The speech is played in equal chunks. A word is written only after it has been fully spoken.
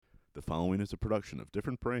The following is a production of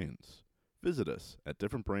Different Brains. Visit us at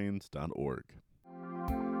differentbrains.org.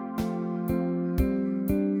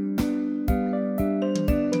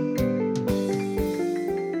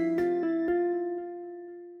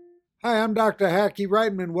 Hi, I'm Dr. Hackey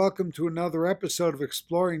Reitman. Welcome to another episode of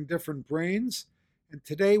Exploring Different Brains. And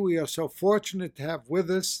today we are so fortunate to have with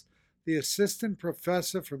us the assistant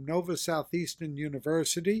professor from Nova Southeastern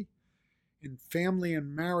University in family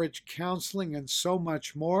and marriage counseling and so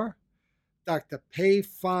much more, Dr. Pei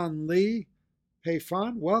Fan Lee. Pei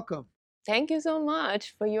Fan, welcome. Thank you so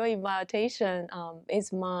much for your invitation.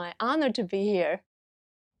 It's my honor to be here.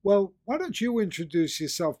 Well, why don't you introduce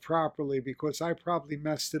yourself properly because I probably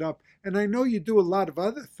messed it up. And I know you do a lot of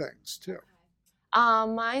other things too.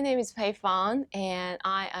 My name is Pei Fan, and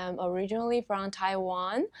I am originally from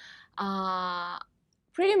Taiwan.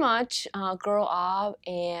 Pretty much grew up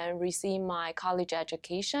and received my college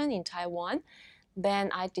education in Taiwan.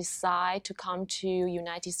 Then I decided to come to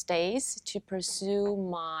United States to pursue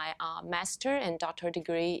my master and doctoral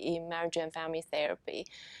degree in marriage and family therapy.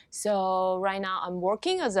 So right now I'm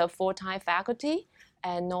working as a full-time faculty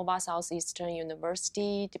at Nova Southeastern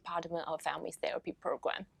University Department of Family Therapy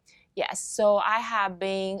program. Yes, so I have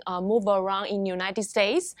been moved around in United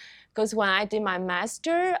States because when I did my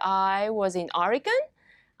master, I was in Oregon.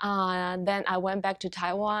 Then I went back to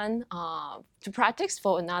Taiwan to practice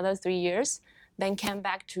for another 3 years. Then came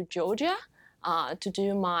back to Georgia to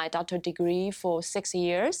do my doctoral degree for 6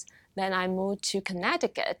 years. Then I moved to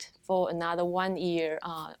Connecticut for another 1 year,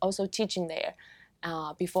 also teaching there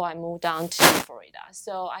before I moved down to Florida.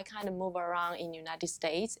 So I kind of move around in United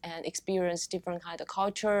States and experience different kind of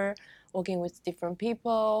culture, working with different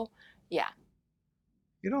people. Yeah.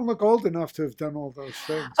 You don't look old enough to have done all those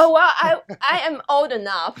things. Oh, well, I am old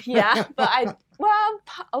enough, yeah. But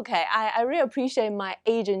okay, I really appreciate my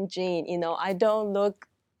aging gene. I don't look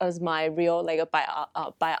as my real, like,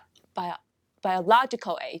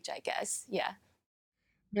 biological age, I guess. Yeah.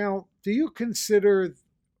 Now, do you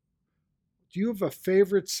have a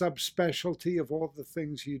favorite subspecialty of all the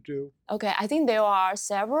things you do? Okay, I think there are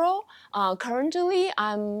several. Currently,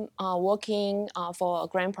 I'm working for a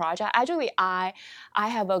grant project. Actually, I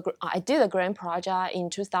did a grant project in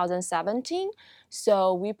 2017.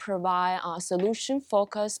 So we provide solution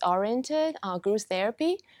focused oriented group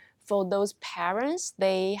therapy for those parents.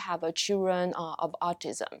 They have a children of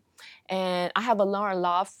autism, and I have learned a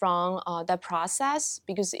lot from that process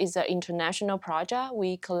because it's an international project.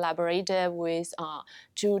 We collaborated with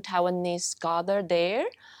two Taiwanese scholars there.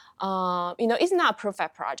 It's not a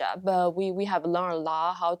perfect project, but we have learned a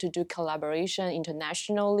lot how to do collaboration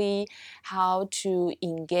internationally, how to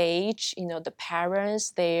engage, the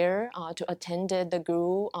parents there to attend the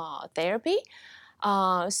group therapy.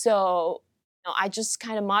 So I just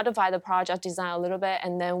kind of modified the project design a little bit,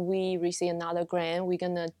 and then we receive another grant. We're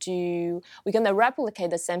gonna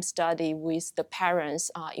replicate the same study with the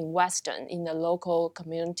parents in Weston in the local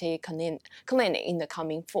community clinic in the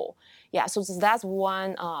coming fall. Yeah, so that's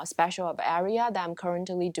one special of area that I'm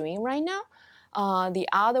currently doing right now. The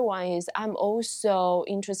other one is I'm also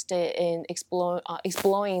interested in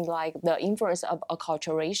exploring like the influence of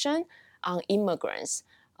acculturation on immigrants.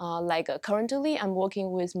 Currently, I'm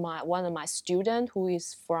working with one of my students who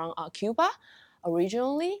is from Cuba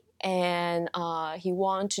originally, and he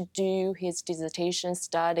wants to do his dissertation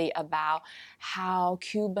study about how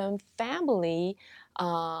Cuban family,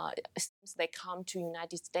 since they come to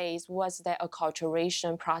United States, what's their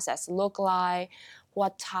acculturation process look like,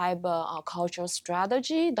 what type of cultural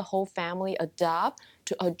strategy the whole family adopt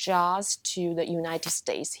to adjust to the United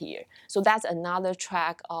States here. So that's another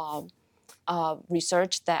track of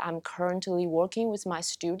research that I'm currently working with my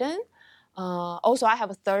student. Also, I have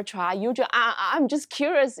a third track. Usually, I'm just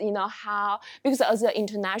curious, because as an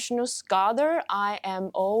international scholar, I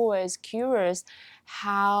am always curious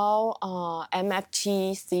how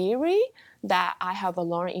MFT theory that I have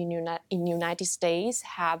learned in United States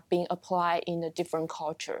have been applied in a different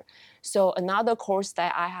culture. So another course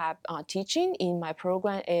that I have teaching in my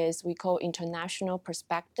program is we call International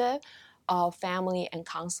Perspective of Family and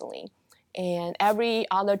Counseling. And every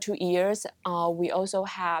other 2 years, we also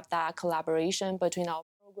have that collaboration between our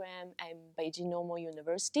program and Beijing Normal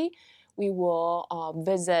University. We will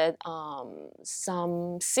visit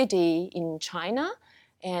some city in China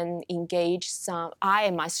and engage I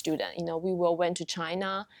and my student, we will went to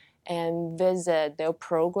China and visit their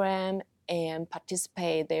program and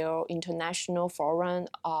participate their international forum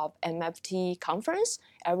of MFT conference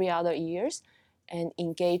every other years and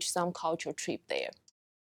engage some culture trip there.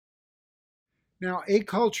 Now,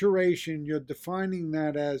 acculturation, you're defining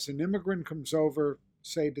that as an immigrant comes over,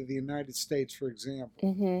 say, to the United States, for example,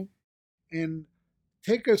 Mm-hmm. and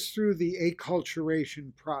take us through the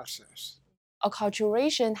acculturation process.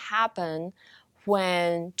 Acculturation happens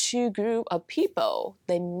when two groups of people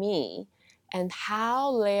they meet and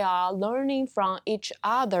how they are learning from each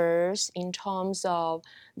other's in terms of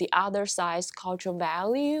the other side's cultural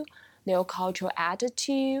value, their cultural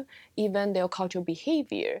attitude, even their cultural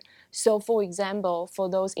behavior. So for example, for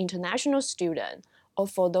those international students or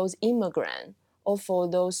for those immigrants or for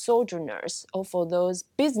those sojourners or for those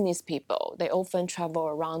business people, they often travel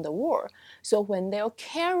around the world. So when they'll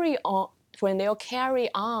carry on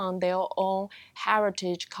their own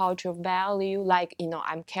heritage, cultural value, like,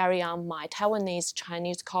 I'm carrying on my Taiwanese,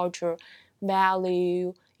 Chinese culture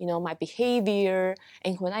value, my behavior.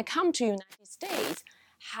 And when I come to United States,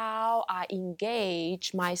 how I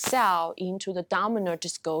engage myself into the dominant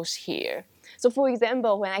discourse here. So for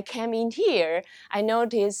example, when I came in here, I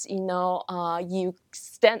noticed, you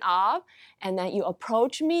stand up and then you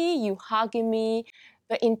approach me, you hug me.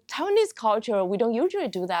 But in Taiwanese culture, we don't usually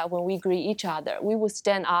do that when we greet each other. We would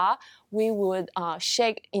stand up, we would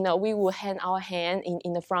shake, we would hand our hand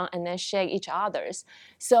in the front and then shake each other's.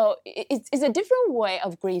 So it's a different way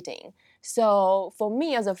of greeting. So for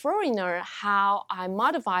me as a foreigner, how I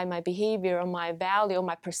modify my behavior, or my value, or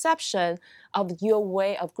my perception of your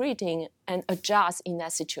way of greeting and adjust in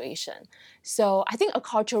that situation. So I think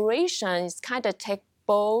acculturation is kind of take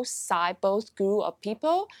both sides, both group of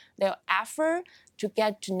people, their effort to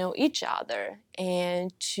get to know each other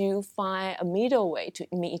and to find a middle way to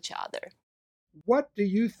meet each other. What do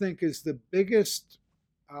you think is the biggest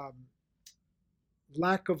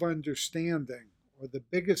lack of understanding or the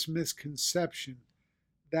biggest misconception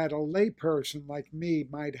that a layperson like me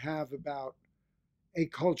might have about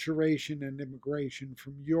acculturation and immigration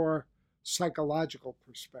from your psychological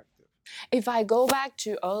perspective? If I go back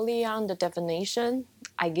to early on the definition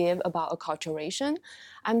I give about acculturation,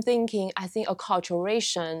 I think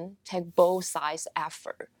acculturation take both sides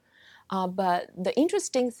effort. But the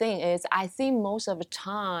interesting thing is, I think most of the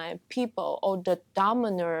time, people or the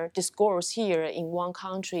dominant discourse here in one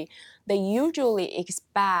country, they usually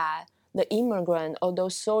expect the immigrant or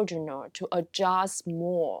those sojourner to adjust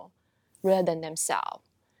more rather than themselves.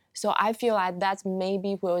 So I feel like that's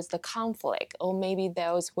maybe where is the conflict, or maybe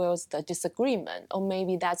there's where is the disagreement, or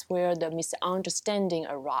maybe that's where the misunderstanding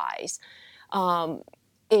arise.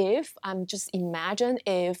 If I'm just imagine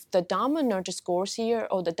if the dominant discourse here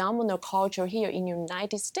or the dominant culture here in the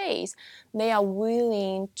United States, they are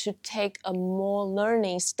willing to take a more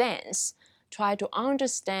learning stance, try to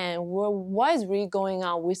understand what is really going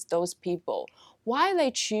on with those people, why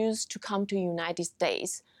they choose to come to United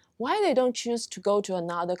States, why they don't choose to go to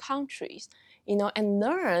another countries, and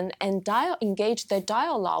learn and engage the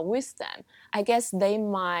dialogue with them. I guess they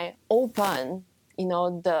might open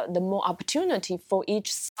the more opportunity for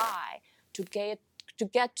each side to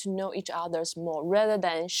get to know each other's more rather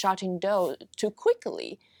than shutting doors too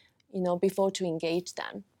quickly, before to engage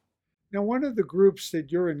them. Now, one of the groups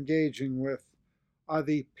that you're engaging with are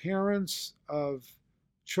the parents of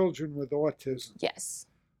children with autism. Yes.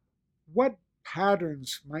 What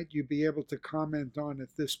patterns might you be able to comment on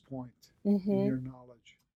at this point in your knowledge?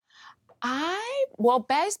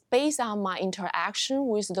 Based on my interaction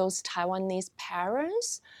with those Taiwanese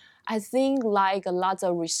parents, I think like lots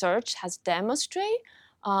of research has demonstrated,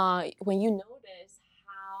 when you notice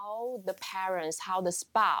how the parents, how the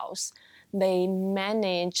spouse, they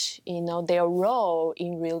manage, their role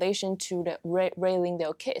in relation to the raising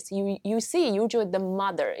their kids. You see, usually the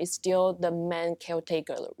mother is still the main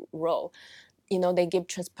caretaker role. They give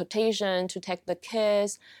transportation to take the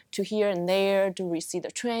kids to here and there to receive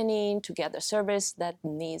the training, to get the service that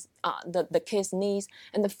needs the kids needs,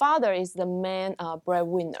 and the father is the main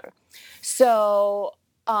breadwinner. So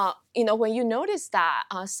when you notice that,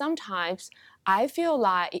 sometimes I feel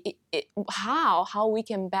like how we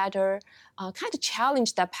can better kind of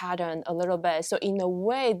challenge that pattern a little bit. So in a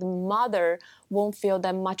way, the mother won't feel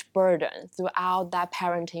that much burden throughout that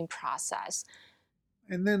parenting process.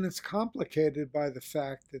 And then it's complicated by the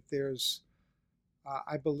fact that there's,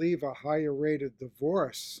 I believe, a higher rate of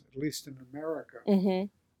divorce, at least in America,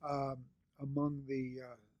 among the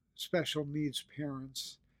special needs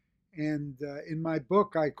parents. And in my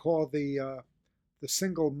book, I call the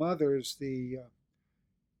single mothers the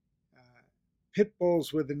pit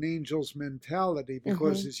bulls with an angel's mentality,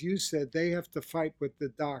 because, as you said, they have to fight with the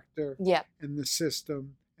doctor and the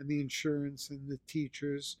system and the insurance and the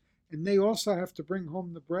teachers. And they also have to bring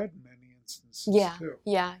home the bread in many instances, too.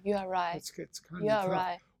 Yeah, you are right. It's kind of tough.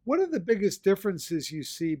 Right. What are the biggest differences you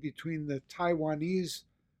see between the Taiwanese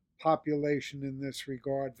population in this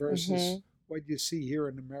regard versus what you see here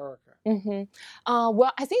in America? Mm-hmm.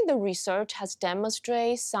 Well, I think the research has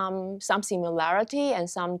demonstrated some similarity and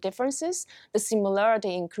some differences. The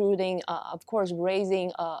similarity including, of course,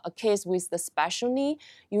 raising a kids with the special need.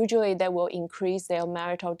 Usually, they will increase their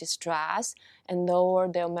marital distress and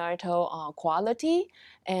lower their marital quality.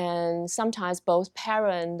 And sometimes both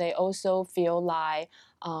parents they also feel like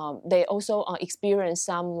they also experience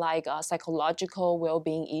some like psychological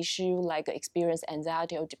well-being issue, like experience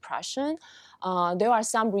anxiety or depression. There are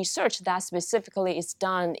some research that specifically is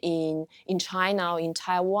done in China or in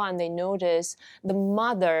Taiwan. They notice the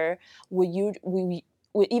mother would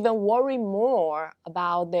even worry more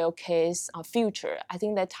about their kids' future. I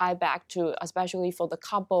think that tie back to, especially for the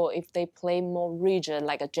couple, if they play more rigid,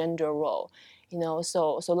 like a gender role.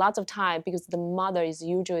 So lots of time, because the mother is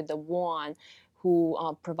usually the one who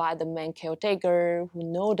provide the main caretaker, who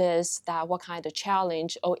notice that what kind of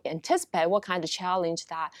challenge or anticipate what kind of challenge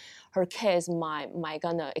that her kids might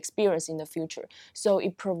gonna experience in the future. So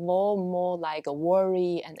it provoke more like a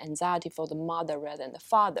worry and anxiety for the mother rather than the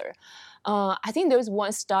father. I think there's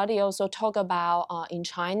one study also talk about in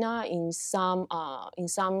China in some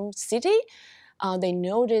city. They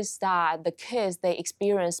noticed that the kids they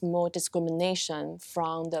experience more discrimination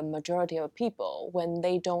from the majority of people when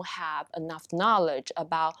they don't have enough knowledge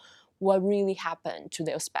about what really happened to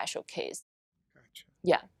their special case. Gotcha.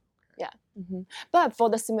 Yeah. Yeah. Mm-hmm. But for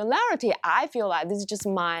the similarity, I feel like this is just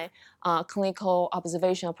my clinical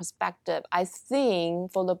observational perspective. I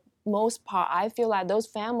think for the most part, I feel like those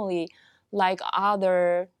family, like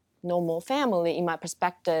other normal family in my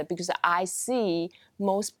perspective, because I see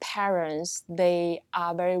most parents, they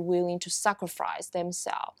are very willing to sacrifice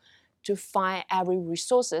themselves to find every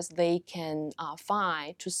resources they can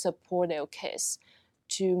find to support their kids,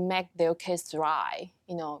 to make their kids thrive,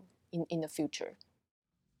 in the future.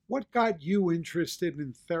 What got you interested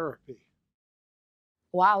in therapy?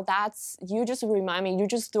 Wow, you just remind me. You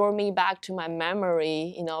just throw me back to my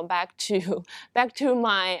memory. Back to back to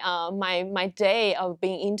my day of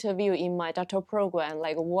being interviewed in my doctoral program.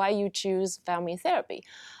 Like why you choose family therapy?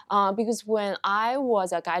 Because when I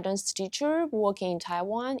was a guidance teacher working in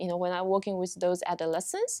Taiwan, when I'm working with those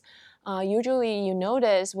adolescents. Usually, you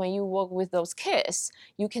notice when you work with those kids,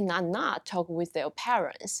 you cannot not talk with their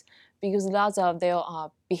parents because lots of their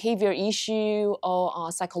behavior issue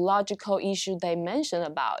or psychological issue they mention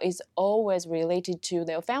about is always related to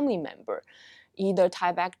their family member, either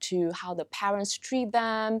tie back to how the parents treat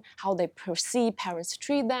them, how they perceive parents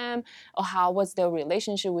treat them, or what's their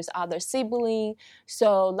relationship with other sibling.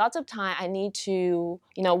 So lots of time I need to,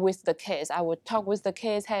 with the kids, I would talk with the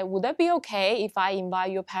kids, hey, would that be okay if I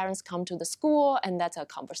invite your parents come to the school and that's a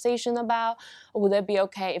conversation about? Or would that be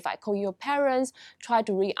okay if I call your parents, try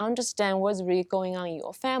to really understand what's really going on in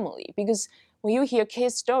your family? Because when you hear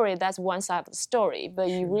kids' story, that's one side of the story, but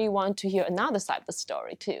you really want to hear another side of the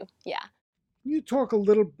story too. Yeah. Can you talk a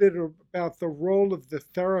little bit about the role of the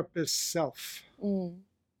therapist's self? Mm.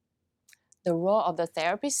 The role of the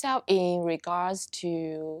therapist self in regards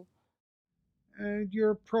to And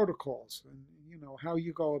your protocols and how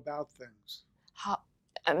you go about things. how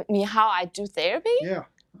how I do therapy. Yeah.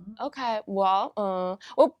 Okay, well,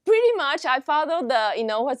 pretty much I follow the,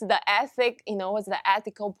 what's the ethic, what's the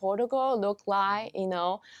ethical protocol look like,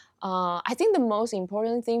 I think the most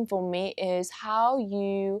important thing for me is how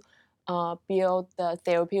you build the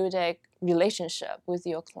therapeutic relationship with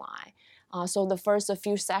your client. So the first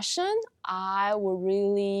few sessions, I will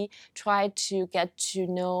really try to get to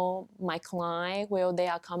know my client, where they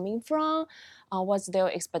are coming from, what's their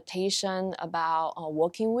expectation about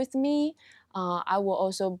working with me. I will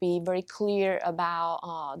also be very clear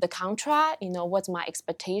about the contract, what's my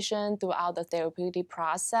expectation throughout the therapeutic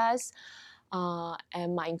process.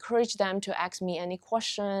 And I encourage them to ask me any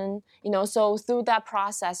question, so through that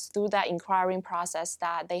process, through that inquiring process,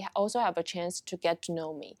 that they also have a chance to get to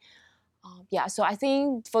know me. So I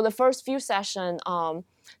think for the first few sessions,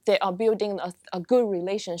 they are building a good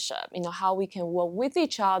relationship. How we can work with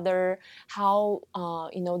each other, how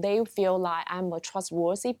they feel like I'm a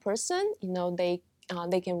trustworthy person.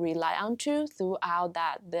 They can rely on to throughout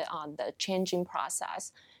the changing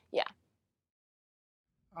process. Yeah.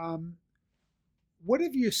 Um, what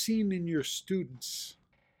have you seen in your students?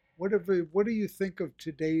 What do you think of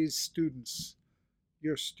today's students,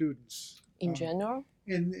 your students? In general.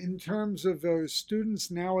 In terms of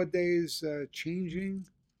students nowadays changing,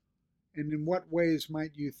 and in what ways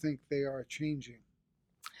might you think they are changing?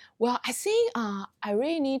 Well, I think I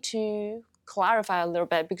really need to clarify a little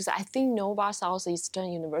bit because I think Nova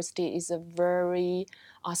Southeastern University is a very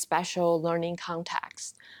special learning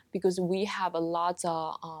context because we have a lot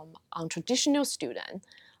of untraditional students.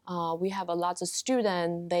 We have a lot of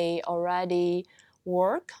students, they already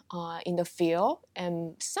work in the field,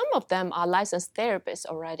 and some of them are licensed therapists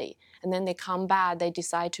already. And then they come back, they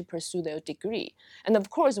decide to pursue their degree. And of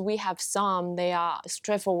course, we have some, they are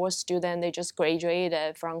straightforward students, they just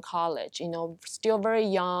graduated from college, still very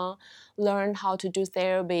young, learn how to do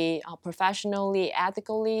therapy professionally,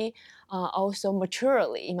 ethically, also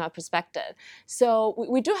maturely, in my perspective. So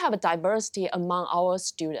we do have a diversity among our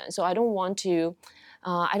students. So I don't want to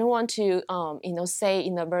say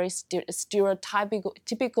in a very stereotypical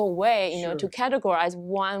typical way, Sure. to categorize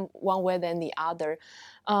one way than the other.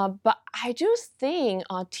 But I do think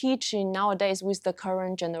teaching nowadays with the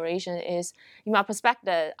current generation is, in my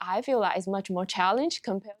perspective, I feel like it's much more challenged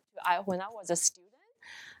compared to when I was a student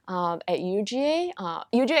at UGA.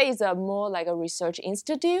 UGA is more like a research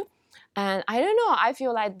institute, and I don't know. I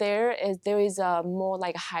feel like there is a more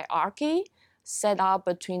like a hierarchy set up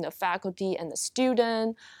between the faculty and the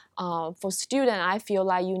student. For student, I feel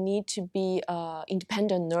like you need to be an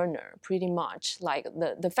independent learner, pretty much. Like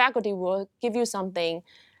the faculty will give you something,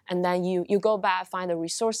 and then you go back, find the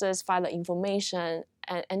resources, find the information,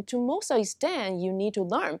 and to most extent, you need to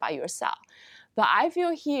learn by yourself. But I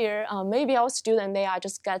feel here, maybe our students, they are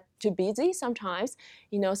just get too busy sometimes,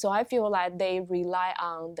 so I feel like they rely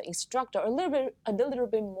on the instructor a little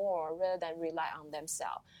bit more rather than rely on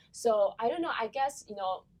themselves. So I don't know, I guess,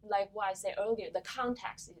 like what I said earlier, the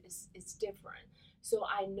context is different. So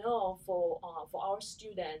I know for our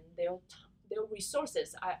students, their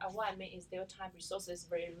resources, what I mean is their time resources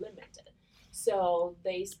very limited. So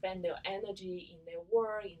they spend their energy in their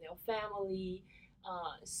work, in their family.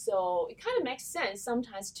 So it kind of makes sense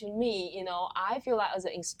sometimes to me. I feel like as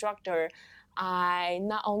an instructor, I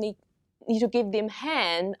not only need to give them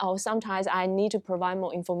hand, or sometimes I need to provide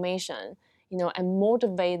more information, and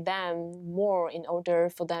motivate them more in order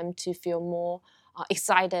for them to feel more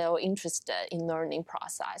excited or interested in learning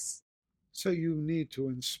process. So you need to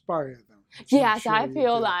inspire them. Yes, Sure I you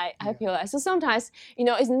feel do. like Yeah. I feel like so sometimes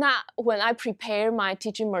it's not when I prepare my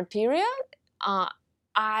teaching material. Uh,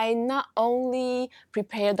 I not only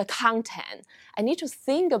prepare the content, I need to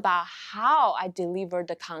think about how I deliver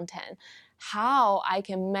the content, how I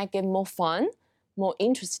can make it more fun, more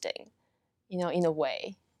interesting, in a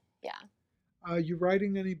way. Yeah. Are you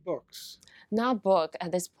writing any books? Not book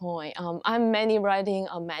at this point. I'm mainly writing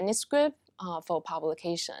a manuscript for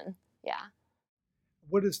publication. Yeah.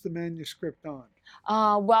 What is the manuscript on?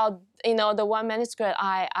 Well, the one manuscript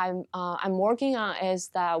I'm working on is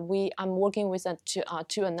that I'm working with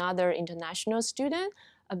to another international student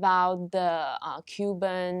about the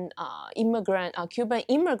Cuban immigrant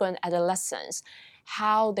adolescents,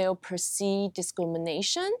 how they'll perceive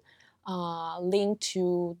discrimination linked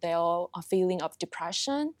to their feeling of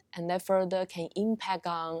depression, and that further can impact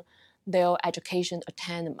on their education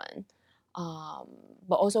attainment. Um,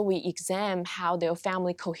 but also we examine how their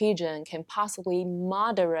family cohesion can possibly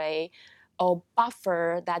moderate or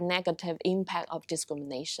buffer that negative impact of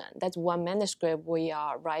discrimination. That's one manuscript we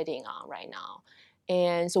are writing on right now.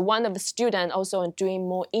 And so one of the students also doing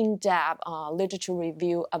more in-depth literature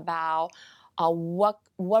review about what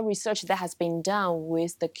research that has been done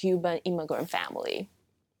with the Cuban immigrant family.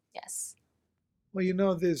 Yes.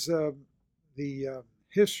 Well, there's the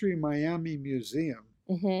History Miami Museum,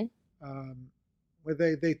 Mm-hmm. where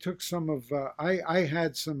they took some of I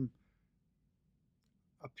had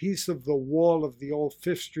a piece of the wall of the old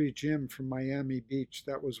Fifth Street Gym from Miami Beach.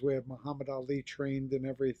 That was where Muhammad Ali trained and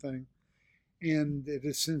everything, and it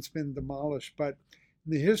has since been demolished. But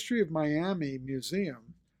in the History of Miami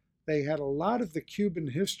Museum, they had a lot of the Cuban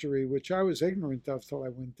history, which I was ignorant of till I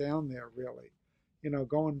went down there. Really,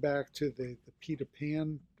 going back to the Peter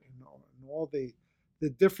Pan and all the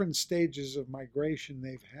different stages of migration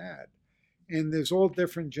they've had, and there's all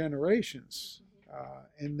different generations,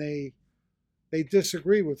 and they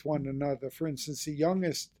disagree with one another. For instance, the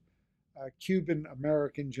youngest Cuban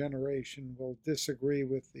American generation will disagree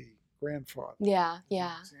with the grandfather. Yeah.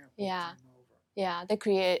 Yeah, they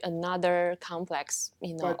create another complex,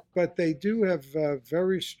 But they do have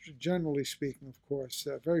generally speaking, of course,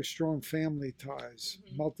 very strong family ties,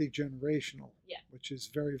 multi-generational, which is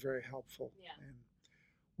very, very helpful. Yeah. And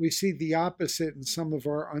we see the opposite in some of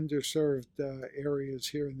our underserved areas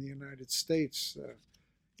here in the United States.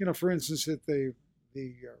 For instance, at the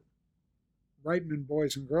Reitman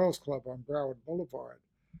Boys and Girls Club on Broward Boulevard,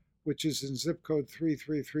 which is in zip code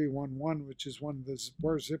 33311, which is one of the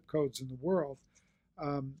worst zip codes in the world.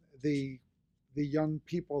 The young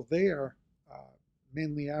people there,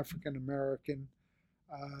 mainly African American,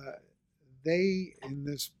 they in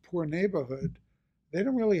this poor neighborhood, they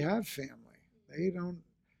don't really have family. They don't.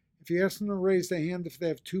 If you ask them to raise their hand if they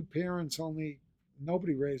have two parents,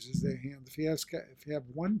 nobody raises their hand. If you have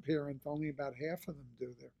one parent, only about half of them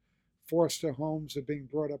do. Their foster homes are being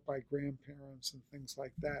brought up by grandparents and things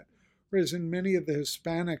like that. Whereas in many of the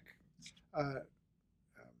Hispanic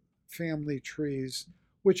family trees,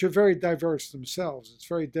 which are very diverse themselves, it's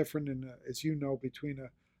very different as you know, between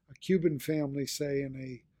a Cuban family, say, and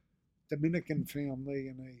a Dominican family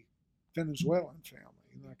and a Venezuelan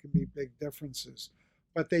family. There can be big differences.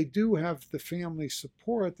 But they do have the family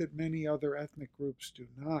support that many other ethnic groups do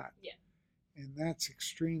not. Yeah. And that's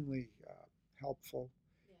extremely helpful.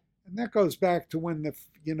 Yeah. And that goes back to when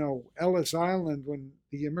Ellis Island, when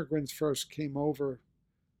the immigrants first came over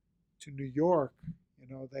to New York,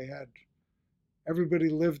 they had, everybody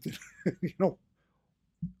lived in,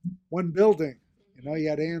 one building. You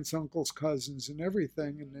had aunts, uncles, cousins, and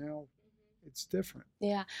everything, and now it's different.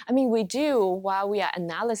 Yeah, I mean, while we are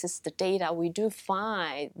analyzing the data, we do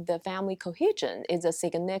find the family cohesion is a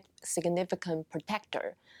significant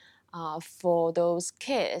protector for those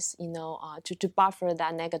kids, to buffer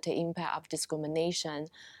that negative impact of discrimination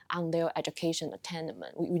on their education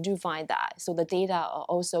attainment. We do find that. So the data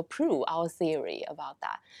also prove our theory about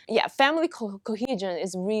that. Yeah, family cohesion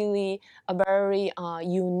is really a very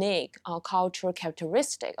unique cultural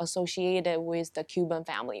characteristic associated with the Cuban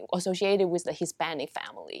family, associated with the Hispanic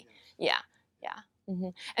family. Yeah. Mm-hmm.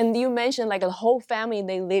 And you mentioned like the whole family,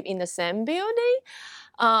 they live in the same building.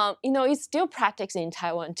 It's still practiced in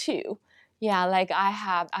Taiwan too. Yeah, like I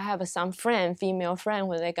have some female friend,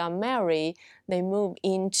 when they got married, they moved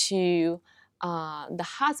into the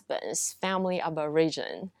husband's family of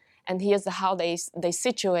origin. And here's how they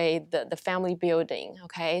situate the family building,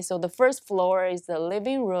 okay? So the first floor is the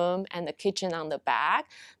living room and the kitchen on the back.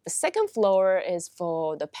 The second floor is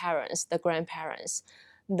for the parents, the grandparents.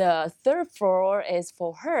 The third floor is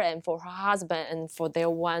for her and for her husband and for their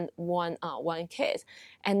one kid.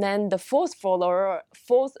 And then the fourth floor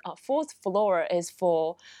is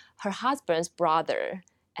for her husband's brother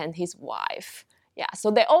and his wife. Yeah, so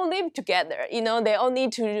they all live together. They all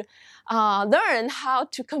need to learn how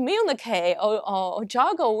to communicate or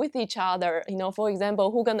juggle with each other. For example,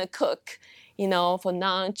 who's gonna cook? For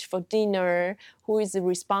lunch, for dinner, who is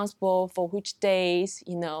responsible for which days?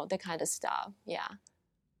 That kind of stuff. Yeah.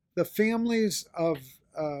 The families of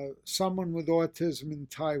someone with autism in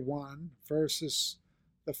Taiwan versus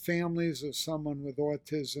the families of someone with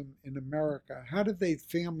autism in America, how do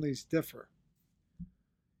families differ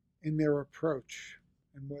in their approach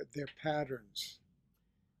and what their patterns?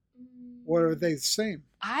 Or are they the same?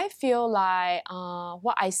 I feel like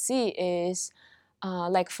what I see is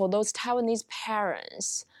like for those Taiwanese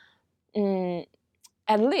parents,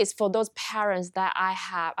 at least for those parents that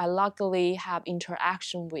I luckily have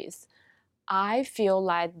interaction with, I feel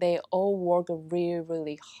like they all work really,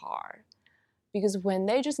 really hard. Because when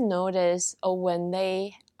they just notice, or when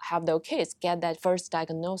they have their kids get that first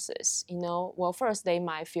diagnosis, well, first they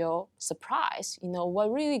might feel surprised,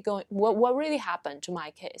 what really happened to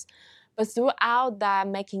my kids. But throughout that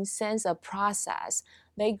making sense of process,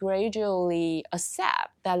 they gradually accept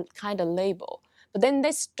that kind of label. But then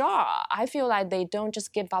I feel like they don't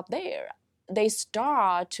just give up there. They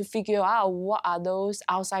start to figure out what are those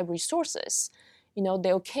outside resources,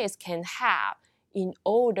 their kids can have in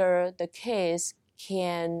order the kids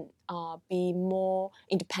can be more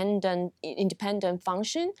independent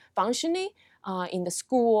functioning in the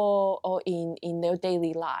school or in their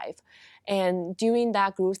daily life. And during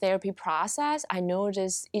that group therapy process, I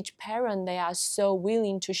noticed each parent, they are so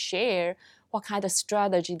willing to share what kind of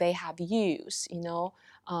strategy they have used.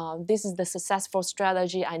 This is the successful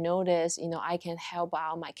strategy I noticed. I can help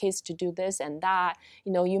out my kids to do this and that.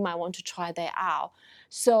 You might want to try that out.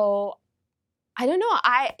 So I don't know.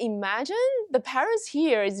 I imagine the parents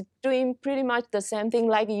here is doing pretty much the same thing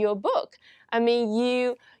like your book. I mean,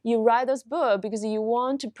 you write this book because you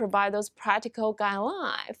want to provide those practical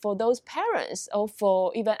guidelines for those parents or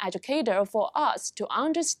for even educators or for us to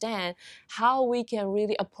understand how we can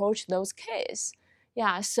really approach those kids.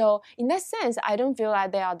 Yeah, so in that sense, I don't feel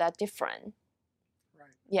like they are that different. Right.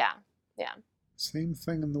 Yeah. Same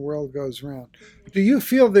thing in the world goes round. Do you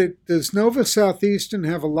feel that does Nova Southeastern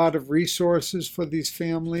have a lot of resources for these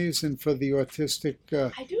families and for the autistic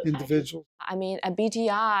individuals? I mean, at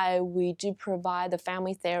BTI, we do provide the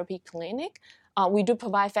family therapy clinic. We do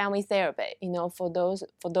provide family therapy, for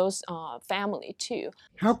those family too.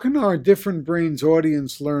 How can our Different Brains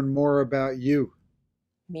audience learn more about you?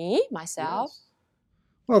 Me, myself? Yes.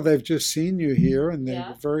 Well, they've just seen you here, and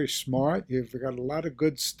they're very smart. You've got a lot of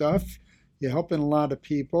good stuff. You're helping a lot of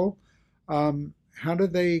people. How do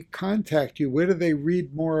they contact you? Where do they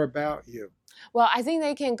read more about you? Well, I think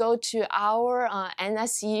they can go to our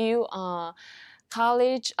NSU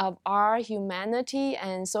College of Art, Humanity,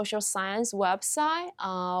 and Social Science website.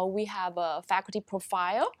 We have a faculty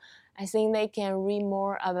profile. I think they can read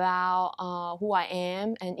more about who I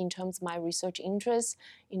am and in terms of my research interests,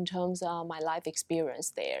 in terms of my life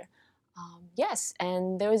experience there. Yes,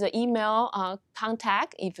 and there is an email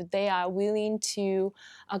contact. If they are willing to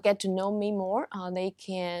get to know me more, they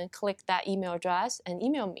can click that email address and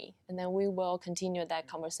email me, and then we will continue that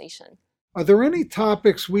conversation. Are there any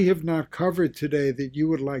topics we have not covered today that you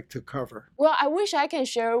would like to cover? Well, I wish I can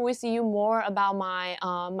share with you more about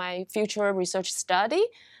my future research study.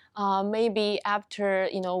 Maybe after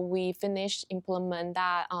we finish implement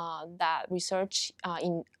that research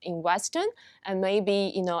in Western, and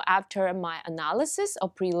maybe after my analysis or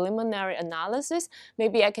preliminary analysis,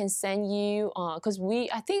 maybe I can send you because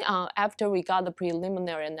I think after we got the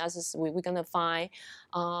preliminary analysis, we're gonna find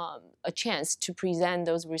a chance to present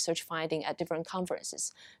those research findings at different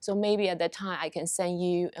conferences. So maybe at that time I can send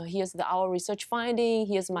you here's our research finding,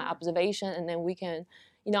 here's my observation, and then we can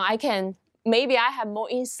maybe I have more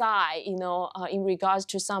insight, in regards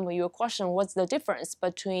to some of your question. What's the difference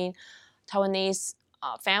between Taiwanese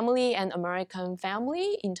family and American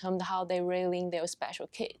family in terms of how they're raising their special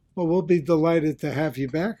kid? Well, we'll be delighted to have you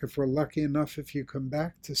back if we're lucky enough if you come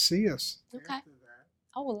back to see us. Okay.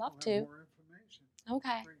 I would love to. More information.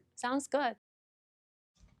 Okay. Great. Sounds good.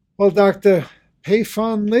 Well, Dr.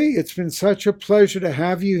 Pei-Fan Lee, it's been such a pleasure to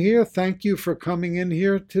have you here. Thank you for coming in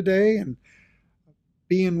here today and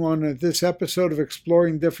being on this episode of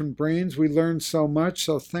Exploring Different Brains. We learned so much,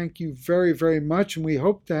 so thank you very, very much, and we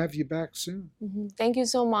hope to have you back soon. Mm-hmm. Thank you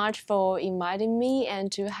so much for inviting me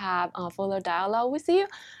and to have further dialogue with you.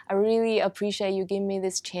 I really appreciate you giving me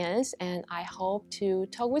this chance, and I hope to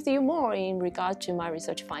talk with you more in regard to my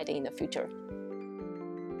research finding in the future.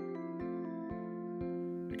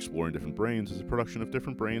 Exploring Different Brains is a production of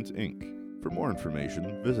Different Brains, Inc. For more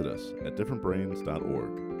information, visit us at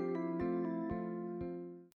differentbrains.org.